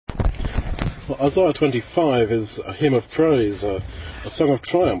Isaiah 25 is a hymn of praise, a song of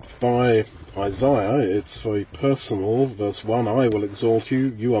triumph by Isaiah. It's very personal. Verse 1, I will exalt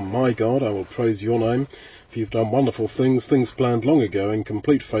you. You are my God. I will praise your name. For you've done wonderful things, things planned long ago in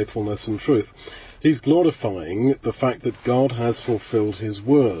complete faithfulness and truth. He's glorifying the fact that God has fulfilled his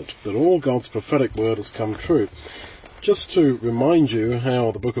word, that all God's prophetic word has come true. Just to remind you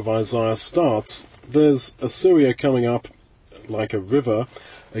how the book of Isaiah starts, there's Assyria coming up like a river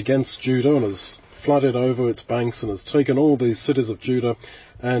against Judah and has flooded over its banks and has taken all these cities of Judah,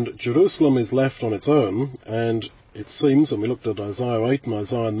 and Jerusalem is left on its own. And it seems, when we looked at Isaiah 8 and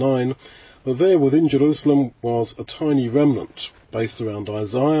Isaiah 9, that there within Jerusalem was a tiny remnant based around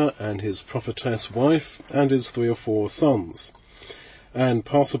Isaiah and his prophetess wife and his 3 or 4 sons. And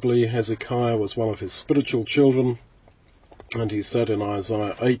possibly Hezekiah was one of his spiritual children, and he said in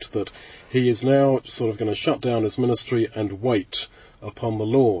Isaiah 8 that he is now sort of going to shut down his ministry and wait upon the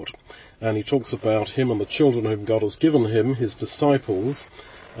Lord. And he talks about him and the children whom God has given him, his disciples,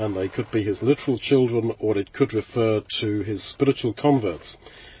 and they could be his literal children, or it could refer to his spiritual converts.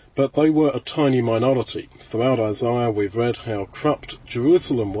 But they were a tiny minority. Throughout Isaiah we've read how corrupt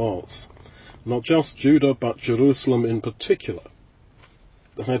Jerusalem was. Not just Judah, but Jerusalem in particular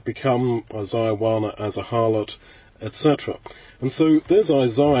had become, Isaiah 1, as a harlot, etc. And so there's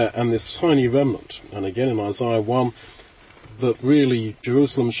Isaiah and this tiny remnant. And again in Isaiah 1, that really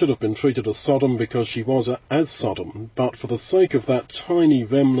Jerusalem should have been treated as Sodom because she was as Sodom, but for the sake of that tiny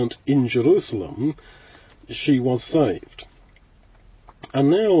remnant in Jerusalem, she was saved. And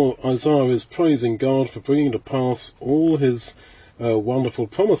now Isaiah is praising God for bringing to pass all his wonderful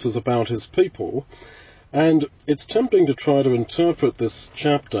promises about his people, and it's tempting to try to interpret this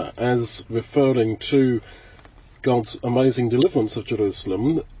chapter as referring to God's amazing deliverance of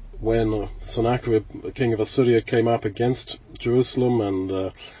Jerusalem when Sennacherib, the king of Assyria, came up against Jerusalem,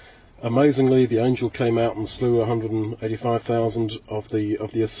 and amazingly the angel came out and slew 185,000 of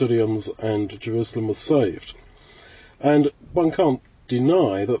the Assyrians, and Jerusalem was saved. And one can't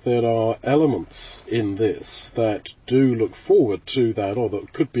deny that there are elements in this that do look forward to that, or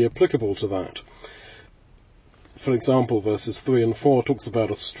that could be applicable to that. For example, verses 3 and 4 talks about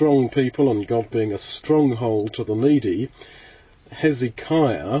a strong people and God being a stronghold to the needy.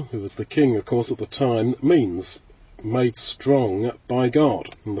 Hezekiah, who was the king, of course, at the time, means made strong by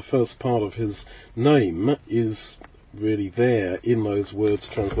God. And the first part of his name is really there in those words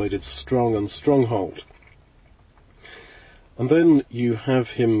translated strong and stronghold. And then you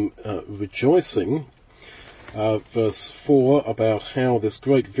have him rejoicing, verse 4, about how this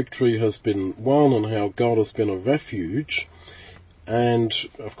great victory has been won and how God has been a refuge. And,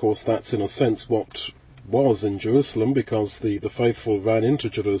 of course, that's in a sense what was in Jerusalem, because the faithful ran into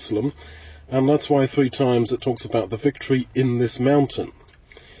Jerusalem. And that's why 3 times it talks about the victory in this mountain.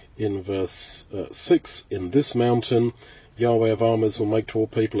 In verse 6, in this mountain, Yahweh of armies will make to all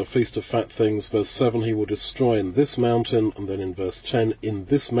people a feast of fat things. Verse 7, he will destroy in this mountain. And then in verse 10, in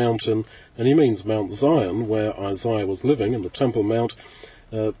this mountain, and he means Mount Zion, where Isaiah was living, in the Temple Mount,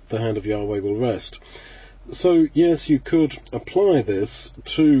 the hand of Yahweh will rest. So, yes, you could apply this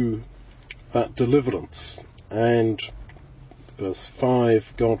to that deliverance. And verse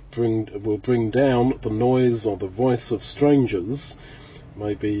 5, God will bring down the noise or the voice of strangers.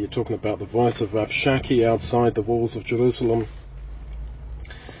 Maybe you're talking about the voice of Rabshakeh outside the walls of Jerusalem.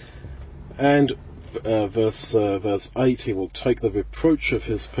 And verse 8, he will take the reproach of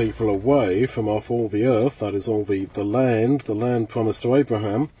his people away from off all the earth, that is all the land promised to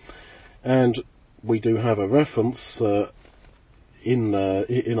Abraham. And we do have a reference in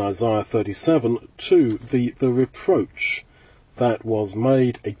Isaiah 37 to the reproach that was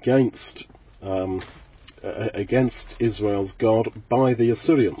made against Israel's God by the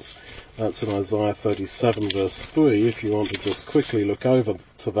Assyrians. That's in Isaiah 37 verse 3, if you want to just quickly look over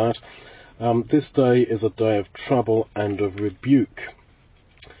to that. This day is a day of trouble and of rebuke.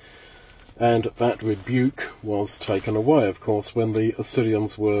 And that rebuke was taken away, of course, when the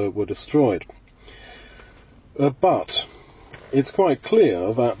Assyrians were destroyed. But it's quite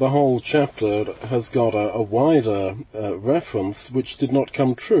clear that the whole chapter has got a wider reference which did not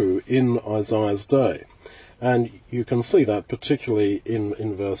come true in Isaiah's day. And you can see that particularly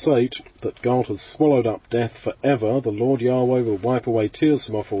in verse 8, that God has swallowed up death forever. The Lord Yahweh will wipe away tears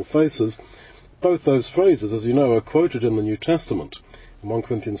from off all faces. Both those phrases, as you know, are quoted in the New Testament. In 1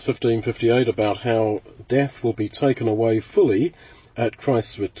 Corinthians 15:58 about how death will be taken away fully at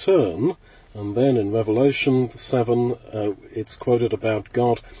Christ's return. And then in Revelation 7, it's quoted about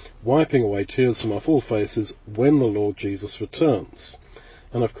God wiping away tears from off all faces when the Lord Jesus returns.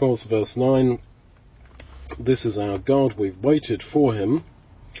 And of course, verse 9, this is our God, we've waited for him.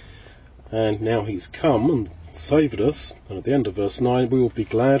 and now he's come and saved us, and at the end of verse 9, we will be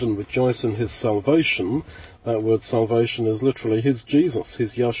glad and rejoice in his salvation. That word salvation is literally his Jesus,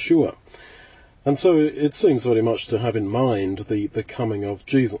 his Yeshua. And so it seems very much to have in mind the coming of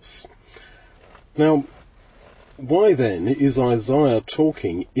Jesus. Now, why then is Isaiah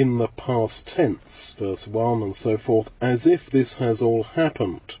talking in the past tense, verse 1 and so forth, as if this has all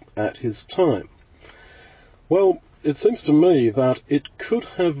happened at his time? Well, it seems to me that it could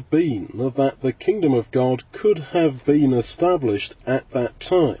have been that the kingdom of God could have been established at that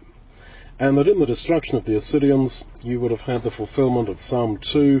time, and that in the destruction of the Assyrians you would have had the fulfillment of Psalm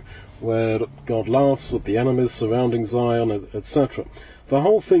 2, where God laughs at the enemies surrounding Zion, etc. The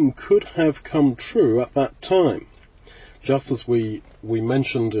whole thing could have come true at that time. Just as we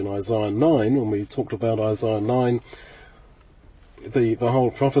mentioned in Isaiah 9, when we talked about Isaiah 9, the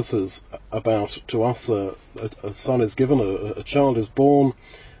whole prophecies about to us a son is given, a child is born,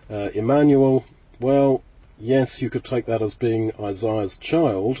 Emmanuel. Well, yes, you could take that as being Isaiah's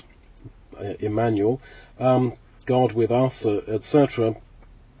child, Emmanuel, God with us, etc.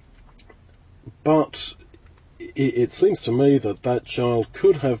 But it seems to me that that child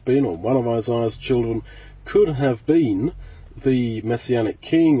could have been, or one of Isaiah's children could have been, the Messianic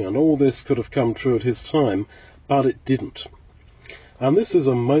king, and all this could have come true at his time, but it didn't. And this is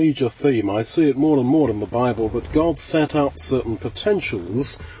a major theme. I see it more and more in the Bible, that God set up certain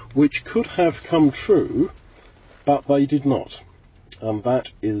potentials which could have come true, but they did not. And that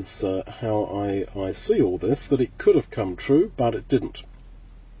is how I see all this, that it could have come true, but it didn't.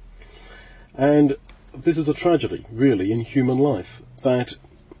 And this is a tragedy, really, in human life, that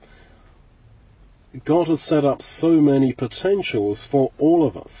God has set up so many potentials for all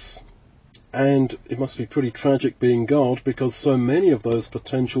of us. And it must be pretty tragic being God, because so many of those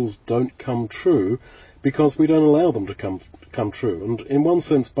potentials don't come true because we don't allow them to come true. And in one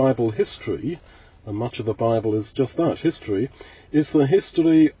sense, Bible history, and much of the Bible is just that, history, is the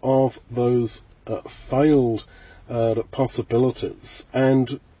history of those failed possibilities.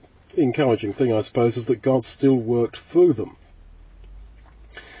 And the encouraging thing, I suppose, is that God still worked through them.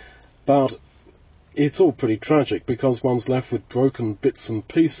 But it's all pretty tragic, because one's left with broken bits and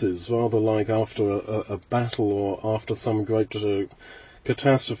pieces, rather like after a battle or after some great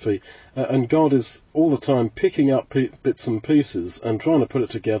catastrophe. And God is all the time picking up bits and pieces and trying to put it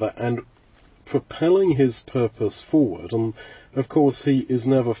together and propelling his purpose forward. And, of course, he is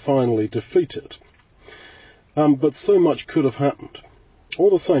never finally defeated. But so much could have happened. All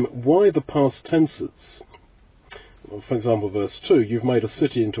the same, why the past tenses? For example, verse 2, you've made a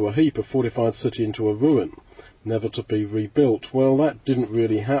city into a heap, a fortified city into a ruin, never to be rebuilt. Well, that didn't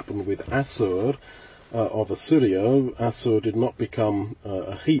really happen with Assur of Assyria. Assur did not become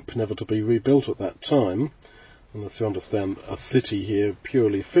a heap, never to be rebuilt at that time, unless you understand a city here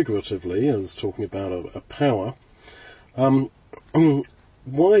purely figuratively, as talking about a power.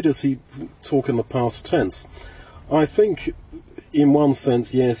 Why does he talk in the past tense? I think, in one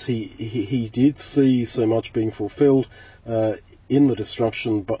sense, yes, he did see so much being fulfilled in the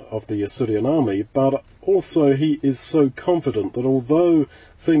destruction of the Assyrian army, but also he is so confident that although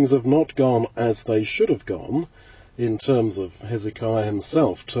things have not gone as they should have gone, in terms of Hezekiah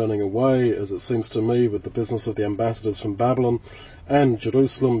himself turning away, as it seems to me, with the business of the ambassadors from Babylon, and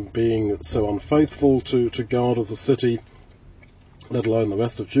Jerusalem being so unfaithful to God as a city, let alone the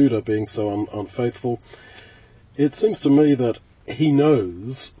rest of Judah being so unfaithful, it seems to me that he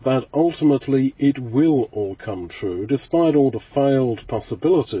knows that ultimately it will all come true. Despite all the failed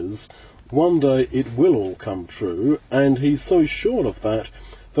possibilities, one day it will all come true, and he's so sure of that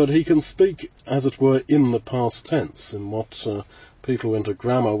he can speak, as it were, in the past tense, in what people into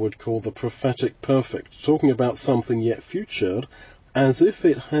grammar would call the prophetic perfect, talking about something yet future, as if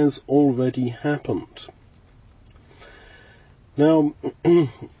it has already happened. Now,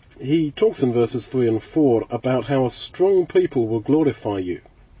 he talks in verses 3 and 4 about how a strong people will glorify you.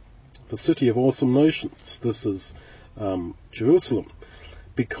 The city of awesome nations, this is Jerusalem,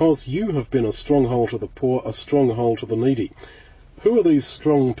 because you have been a stronghold to the poor, a stronghold to the needy. Who are these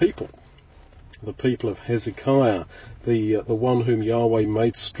strong people? The people of Hezekiah, the one whom Yahweh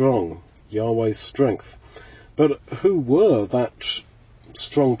made strong, Yahweh's strength. But who were that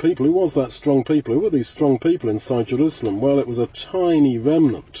strong people? Who was that strong people? Who were these strong people inside Jerusalem? Well, it was a tiny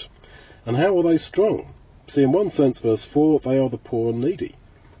remnant. And how were they strong? See, in one sense, verse 4, they are the poor and needy.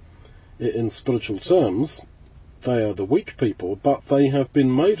 In spiritual terms, they are the weak people, but they have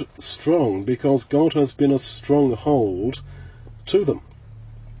been made strong because God has been a stronghold to them.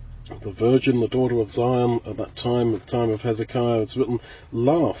 The virgin, the daughter of Zion, at that time, at the time of Hezekiah, it's written,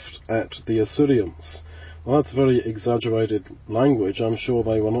 laughed at the Assyrians. Well, that's very exaggerated language. I'm sure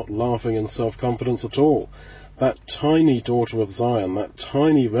they were not laughing in self-confidence at all. That tiny daughter of Zion, that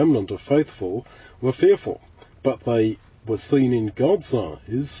tiny remnant of faithful, were fearful, but they were seen in God's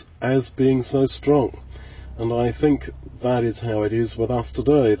eyes as being so strong. And I think that is how it is with us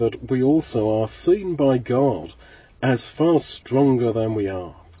today, that we also are seen by God as far stronger than we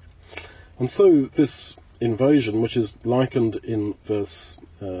are. And so this invasion, which is likened in verse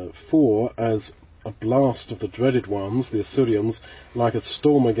 4 as a blast of the dreaded ones, the Assyrians, like a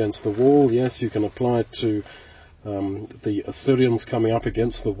storm against the wall. Yes, you can apply it to the Assyrians coming up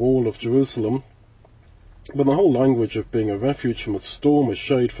against the wall of Jerusalem. But the whole language of being a refuge from a storm, a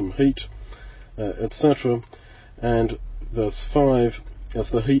shade from heat, etc. And verse 5,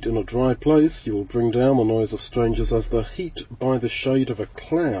 as the heat in a dry place, you will bring down the noise of strangers. As the heat by the shade of a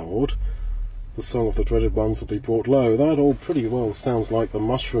cloud, the song of the dreaded ones will be brought low. That all pretty well sounds like the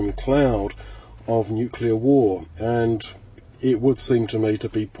mushroom cloud of nuclear war, and it would seem to me to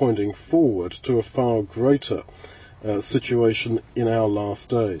be pointing forward to a far greater situation in our last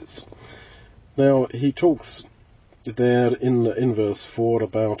days. Now, he talks there in verse 4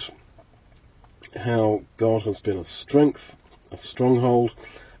 about how God has been a strength, a stronghold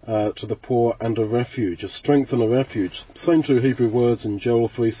to the poor, and a refuge, a strength and a refuge. Same two Hebrew words in Joel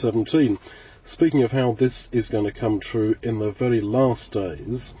 3:17, speaking of how this is going to come true in the very last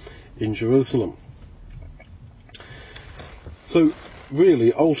days in Jerusalem. So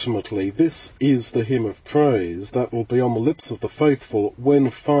really, ultimately, this is the hymn of praise that will be on the lips of the faithful when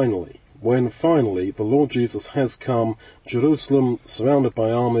finally the Lord Jesus has come, Jerusalem, surrounded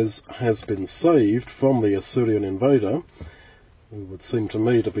by armies, has been saved from the Assyrian invader. It would seem to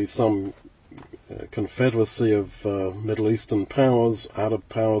me to be some confederacy of Middle Eastern powers, Arab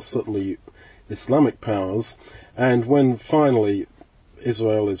powers, certainly Islamic powers, and when finally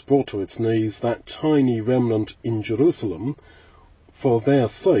Israel is brought to its knees, that tiny remnant in Jerusalem, for their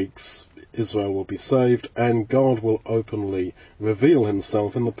sakes, Israel will be saved, and God will openly reveal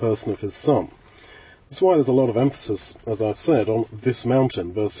himself in the person of his Son. That's why there's a lot of emphasis, as I've said, on this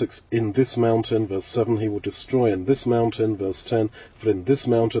mountain. Verse 6, in this mountain. Verse 7, he will destroy in this mountain. Verse 10, for in this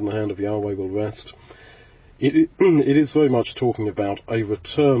mountain the hand of Yahweh will rest. It is very much talking about a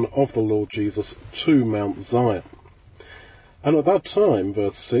return of the Lord Jesus to Mount Zion. And at that time,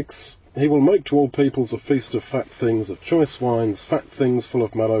 verse 6, he will make to all peoples a feast of fat things, of choice wines, fat things full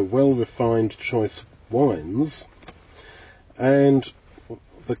of marrow, well-refined choice wines. And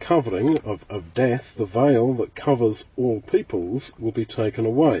the covering of death, the veil that covers all peoples, will be taken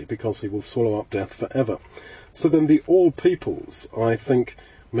away, because he will swallow up death forever. So then the all peoples, I think,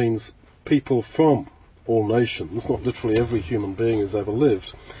 means people from all nations, not literally every human being who's ever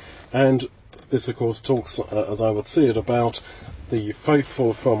lived. And this, of course, talks, as I would see it, about the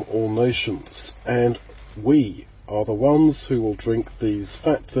faithful from all nations. And we are the ones who will drink these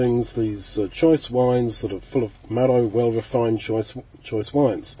fat things, these choice wines that are full of marrow, well-refined choice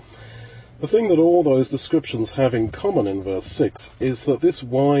wines. The thing that all those descriptions have in common in verse 6 is that this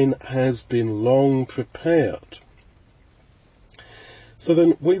wine has been long prepared. So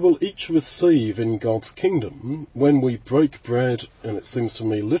then we will each receive in God's kingdom, when we break bread, and it seems to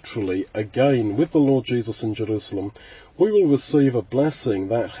me literally, again with the Lord Jesus in Jerusalem, we will receive a blessing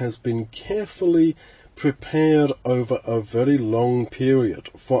that has been carefully prepared over a very long period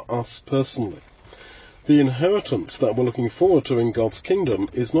for us personally. The inheritance that we're looking forward to in God's kingdom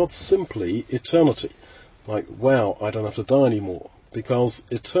is not simply eternity. Like, wow, I don't have to die anymore. Because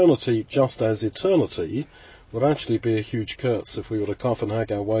eternity, just as eternity, would actually be a huge curse if we were to cough and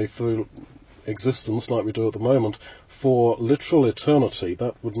hag our way through existence like we do at the moment for literal eternity.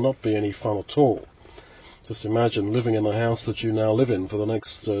 That would not be any fun at all. Just imagine living in the house that you now live in for the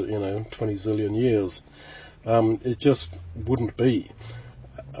next, 20 zillion years. It just wouldn't be.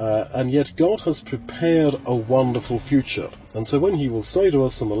 And yet God has prepared a wonderful future. And so when he will say to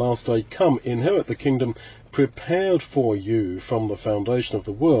us on the last day, come, inherit the kingdom prepared for you from the foundation of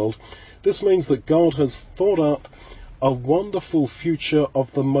the world, this means that God has thought up a wonderful future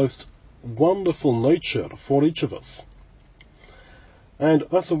of the most wonderful nature for each of us. And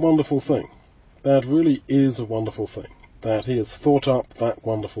that's a wonderful thing. That really is a wonderful thing, that he has thought up that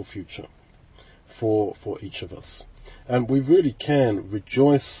wonderful future for each of us. And we really can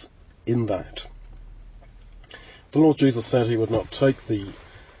rejoice in that. The Lord Jesus said he would not take the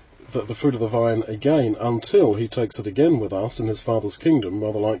fruit of the vine again until he takes it again with us in his Father's kingdom,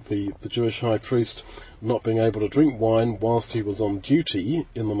 rather like the Jewish high priest not being able to drink wine whilst he was on duty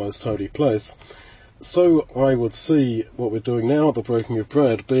in the most holy place. So I would see what we're doing now at the breaking of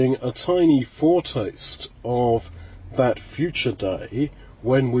bread being a tiny foretaste of that future day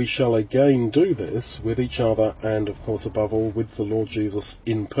when we shall again do this with each other and, of course, above all, with the Lord Jesus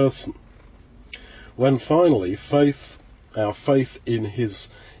in person. When finally our faith in his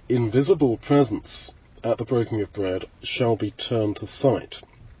invisible presence at the breaking of bread shall be turned to sight.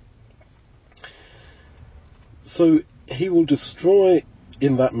 So he will destroy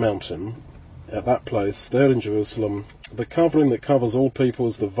in that mountain, at that place, there in Jerusalem, the covering that covers all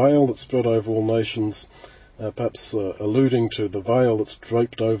peoples, the veil that spread over all nations, perhaps alluding to the veil that's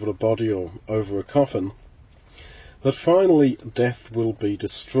draped over a body or over a coffin, that finally death will be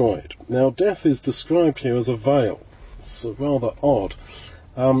destroyed. Now, death is described here as a veil. It's rather odd,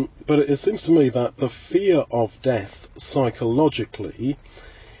 but it seems to me that the fear of death psychologically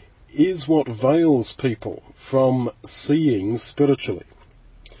is what veils people from seeing spiritually.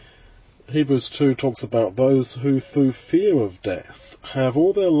 Hebrews 2 talks about those who through fear of death have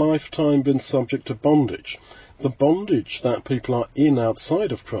all their lifetime been subject to bondage. The bondage that people are in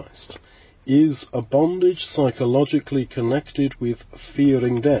outside of Christ is a bondage psychologically connected with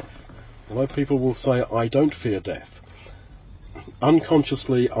fearing death. Although people will say, I don't fear death,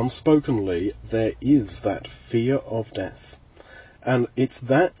 unconsciously, unspokenly, there is that fear of death. And it's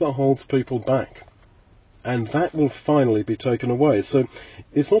that holds people back. And that will finally be taken away. So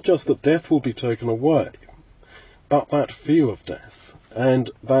it's not just that death will be taken away, but that fear of death, and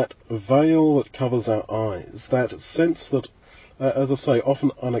that veil that covers our eyes, that sense that, as I say,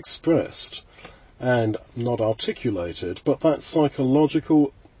 often unexpressed and not articulated, but that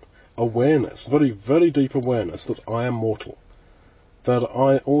psychological awareness, very, very deep awareness that I am mortal, that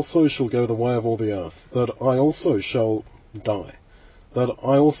I also shall go the way of all the earth, that I also shall die, that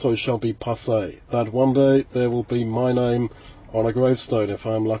I also shall be passé, that one day there will be my name on a gravestone if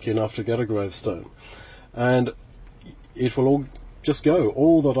I am lucky enough to get a gravestone. And it will all just go.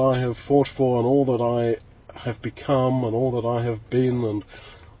 All that I have fought for and all that I have become and all that I have been and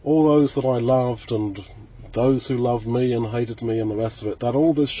all those that I loved and those who loved me and hated me and the rest of it, that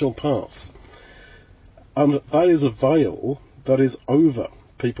all this shall pass. And that is a veil that is over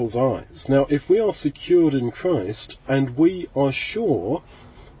people's eyes. Now, if we are secured in Christ and we are sure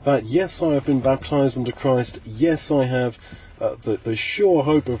that, yes, I have been baptized into Christ, yes, I have the sure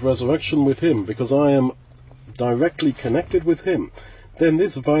hope of resurrection with him because I am directly connected with him, then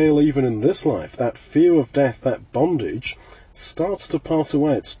this veil, even in this life, that fear of death, that bondage, starts to pass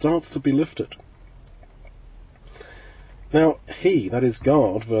away. It starts to be lifted. Now, he, that is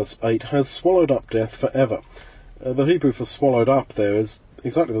God, verse 8, has swallowed up death forever. The Hebrew for swallowed up there is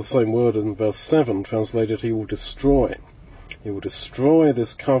exactly the same word in verse 7, translated, he will destroy. He will destroy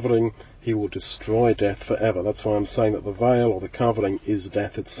this covering, he will destroy death forever. That's why I'm saying that the veil or the covering is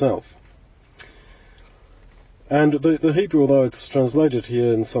death itself. And the Hebrew, although it's translated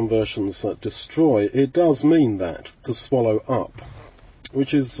here in some versions that destroy, it does mean that, to swallow up,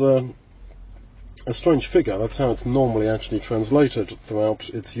 which is a strange figure. That's how it's normally actually translated throughout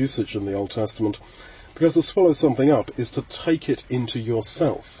its usage in the Old Testament. Because to swallow something up is to take it into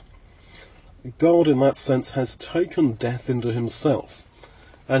yourself. God, in that sense, has taken death into himself.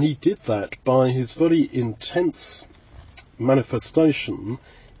 And he did that by his very intense manifestation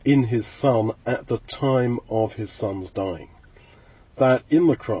in his Son at the time of his Son's dying. That in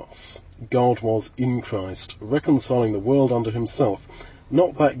the cross, God was in Christ, reconciling the world unto himself.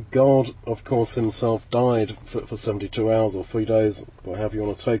 Not that God, of course, himself died for 72 hours or 3 days, or however you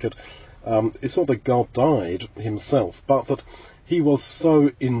want to take it. It's not that God died himself, but that he was so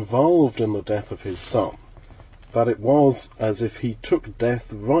involved in the death of his Son that it was as if he took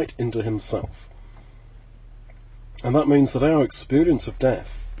death right into himself. And that means that our experience of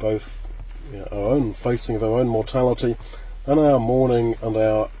death, both our own facing of our own mortality and our mourning and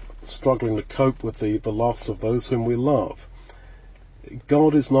our struggling to cope with the loss of those whom we love,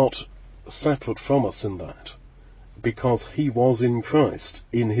 God is not separate from us in that, because he was in Christ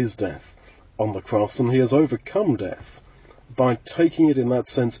in his death on the cross, and he has overcome death by taking it in that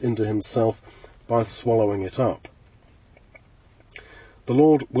sense into himself, by swallowing it up. The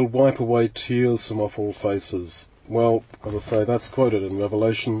Lord will wipe away tears from off all faces. Well, as I say, that's quoted in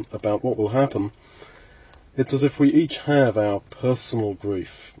Revelation about what will happen. It's as if we each have our personal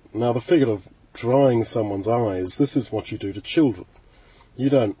grief. Now, the figure of drying someone's eyes, this is what you do to children. You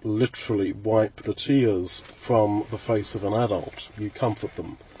don't literally wipe the tears from the face of an adult. You comfort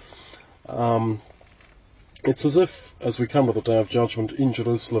them. It's as if, as we come to the Day of Judgment in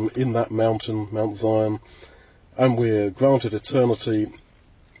Jerusalem, in that mountain, Mount Zion, and we're granted eternity,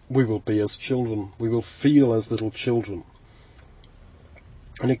 we will be as children. We will feel as little children.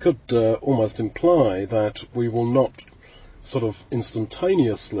 And it could almost imply that we will not sort of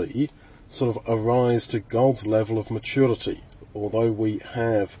instantaneously sort of arise to God's level of maturity, although we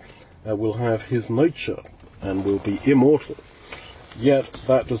will have his nature and will be immortal, yet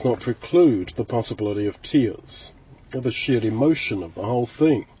that does not preclude the possibility of tears, of the sheer emotion of the whole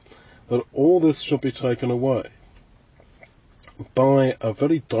thing, that all this shall be taken away by a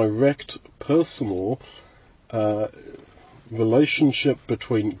very direct, personal relationship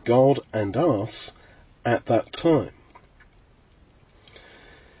between God and us at that time.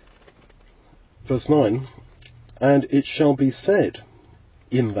 Verse 9, and it shall be said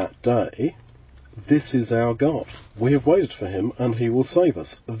in that day, this is our God. We have waited for him, and he will save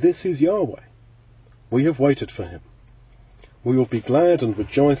us. This is Yahweh. We have waited for him. We will be glad and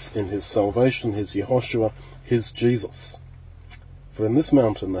rejoice in his salvation, his Yehoshua, his Jesus. For in this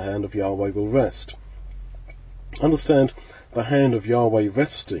mountain the hand of Yahweh will rest. Understand the hand of Yahweh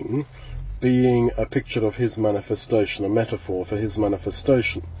resting being a picture of his manifestation, a metaphor for his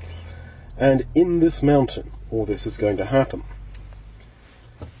manifestation. And in this mountain, all this is going to happen.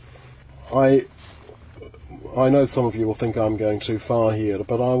 I know some of you will think I'm going too far here,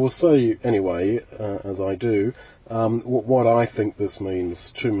 but I will say anyway, as I do, what I think this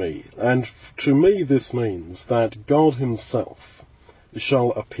means to me. And to me this means that God himself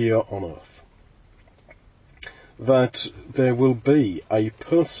shall appear on earth. That there will be a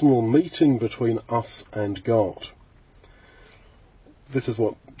personal meeting between us and God. This is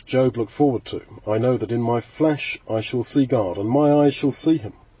what Job looked forward to. I know that in my flesh I shall see God, and my eyes shall see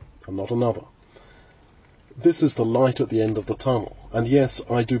him, and not another. This is the light at the end of the tunnel. And yes,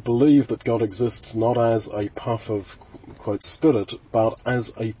 I do believe that God exists not as a puff of, quote, spirit, but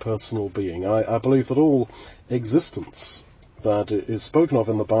as a personal being. I believe that all existence that is spoken of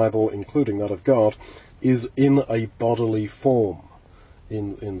in the Bible, including that of God, is in a bodily form,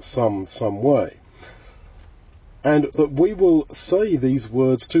 in some way. And that we will say these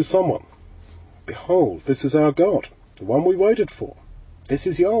words to someone. Behold, this is our God, the one we waited for. This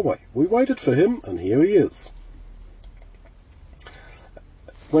is Yahweh. We waited for him, and here he is.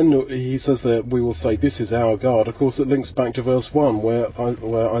 When he says that we will say, this is our God, of course it links back to verse 1, where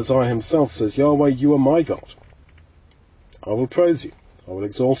Isaiah himself says, Yahweh, you are my God. I will praise you. I will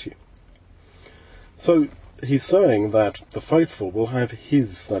exalt you. So he's saying that the faithful will have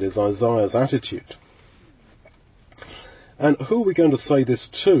his, that is Isaiah's, attitude. And who are we going to say this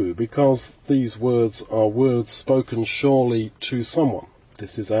to? Because these words are words spoken surely to someone.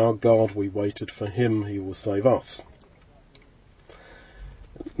 This is our God, we waited for him, he will save us.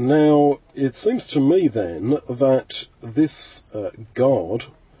 Now, it seems to me then that this God,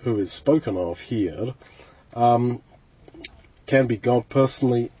 who is spoken of here, can be God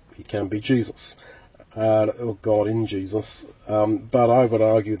personally, he can be Jesus, or God in Jesus, but I would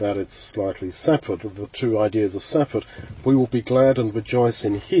argue that it's slightly separate. The two ideas are separate. We will be glad and rejoice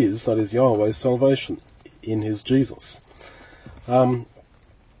in his, that is Yahweh's salvation, in his Jesus.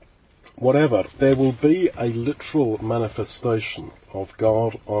 Whatever, there will be a literal manifestation of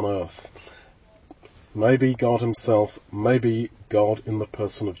God on earth. Maybe God himself, maybe God in the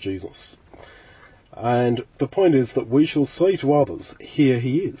person of Jesus. And the point is that we shall say to others, here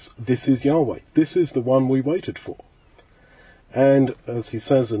he is, this is Yahweh, this is the one we waited for. And as he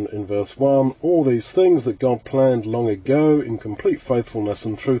says in verse 1, all these things that God planned long ago in complete faithfulness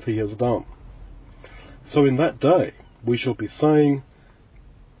and truth he has done. So in that day we shall be saying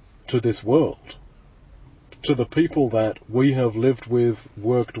to this world, to the people that we have lived with,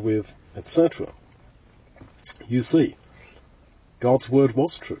 worked with, etc. You see, God's word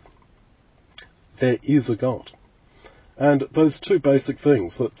was true. There is a God. And those two basic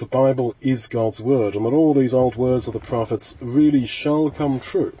things, that the Bible is God's word, and that all these old words of the prophets really shall come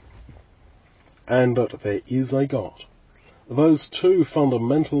true, and that there is a God. Those two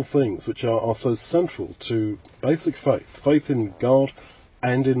fundamental things which are so central to basic faith in God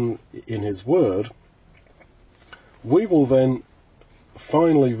and in his word, we will then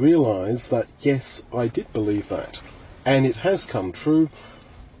finally realize that, yes, I did believe that, and it has come true,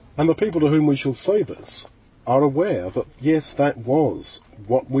 and the people to whom we shall say this are aware that, yes, that was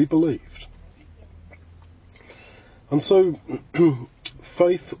what we believed. And so,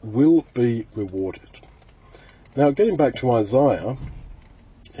 faith will be rewarded. Now, getting back to Isaiah,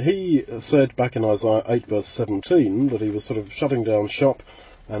 he said back in Isaiah 8 verse 17 that he was sort of shutting down shop,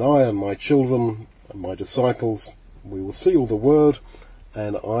 and I and my children and my disciples, we will seal the word,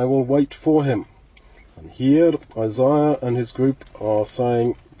 and I will wait for him. And here Isaiah and his group are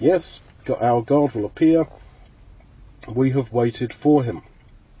saying, yes, our God will appear. We have waited for him.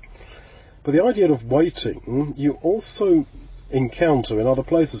 But the idea of waiting, you also encounter in other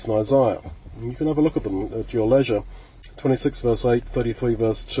places in Isaiah. You can have a look at them at your leisure. 26 verse 8, 33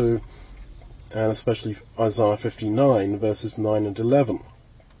 verse 2, and especially Isaiah 59 verses 9 and 11,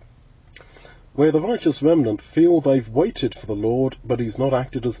 where the righteous remnant feel they've waited for the Lord, but he's not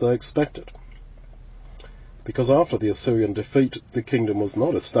acted as they expected. Because after the Assyrian defeat, the kingdom was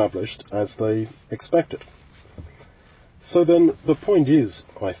not established as they expected. So then the point is,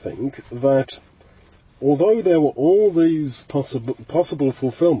 I think, that although there were all these possible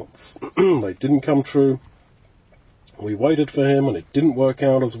fulfillments, they didn't come true. We waited for him and it didn't work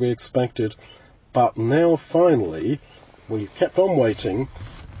out as we expected. But now finally, we've kept on waiting,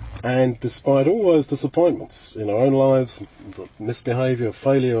 and despite all those disappointments in our own lives, the misbehaviour,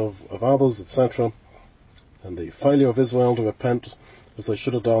 failure of others, etc., and the failure of Israel to repent as they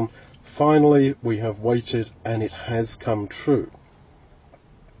should have done, finally we have waited and it has come true.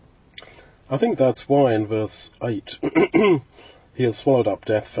 I think that's why in verse 8 he has swallowed up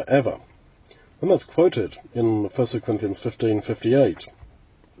death forever. And that's quoted in 1 Corinthians 15:58.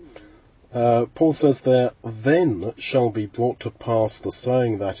 Paul says there, "Then shall be brought to pass the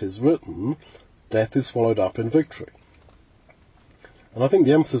saying that is written, death is swallowed up in victory." And I think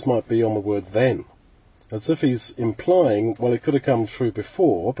the emphasis might be on the word then, as if he's implying, well, it could have come true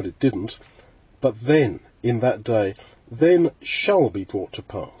before, but it didn't. But then, in that day, then shall be brought to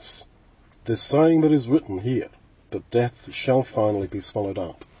pass this saying that is written here, that death shall finally be swallowed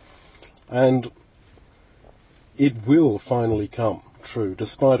up. And it will finally come true,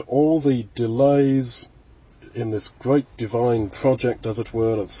 despite all the delays in this great divine project, as it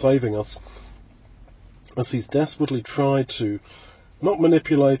were, of saving us, as he's desperately tried to not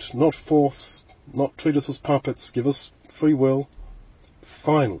manipulate, not force, not treat us as puppets, give us free will.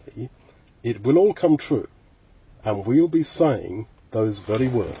 Finally, it will all come true, and we'll be saying those very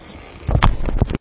words.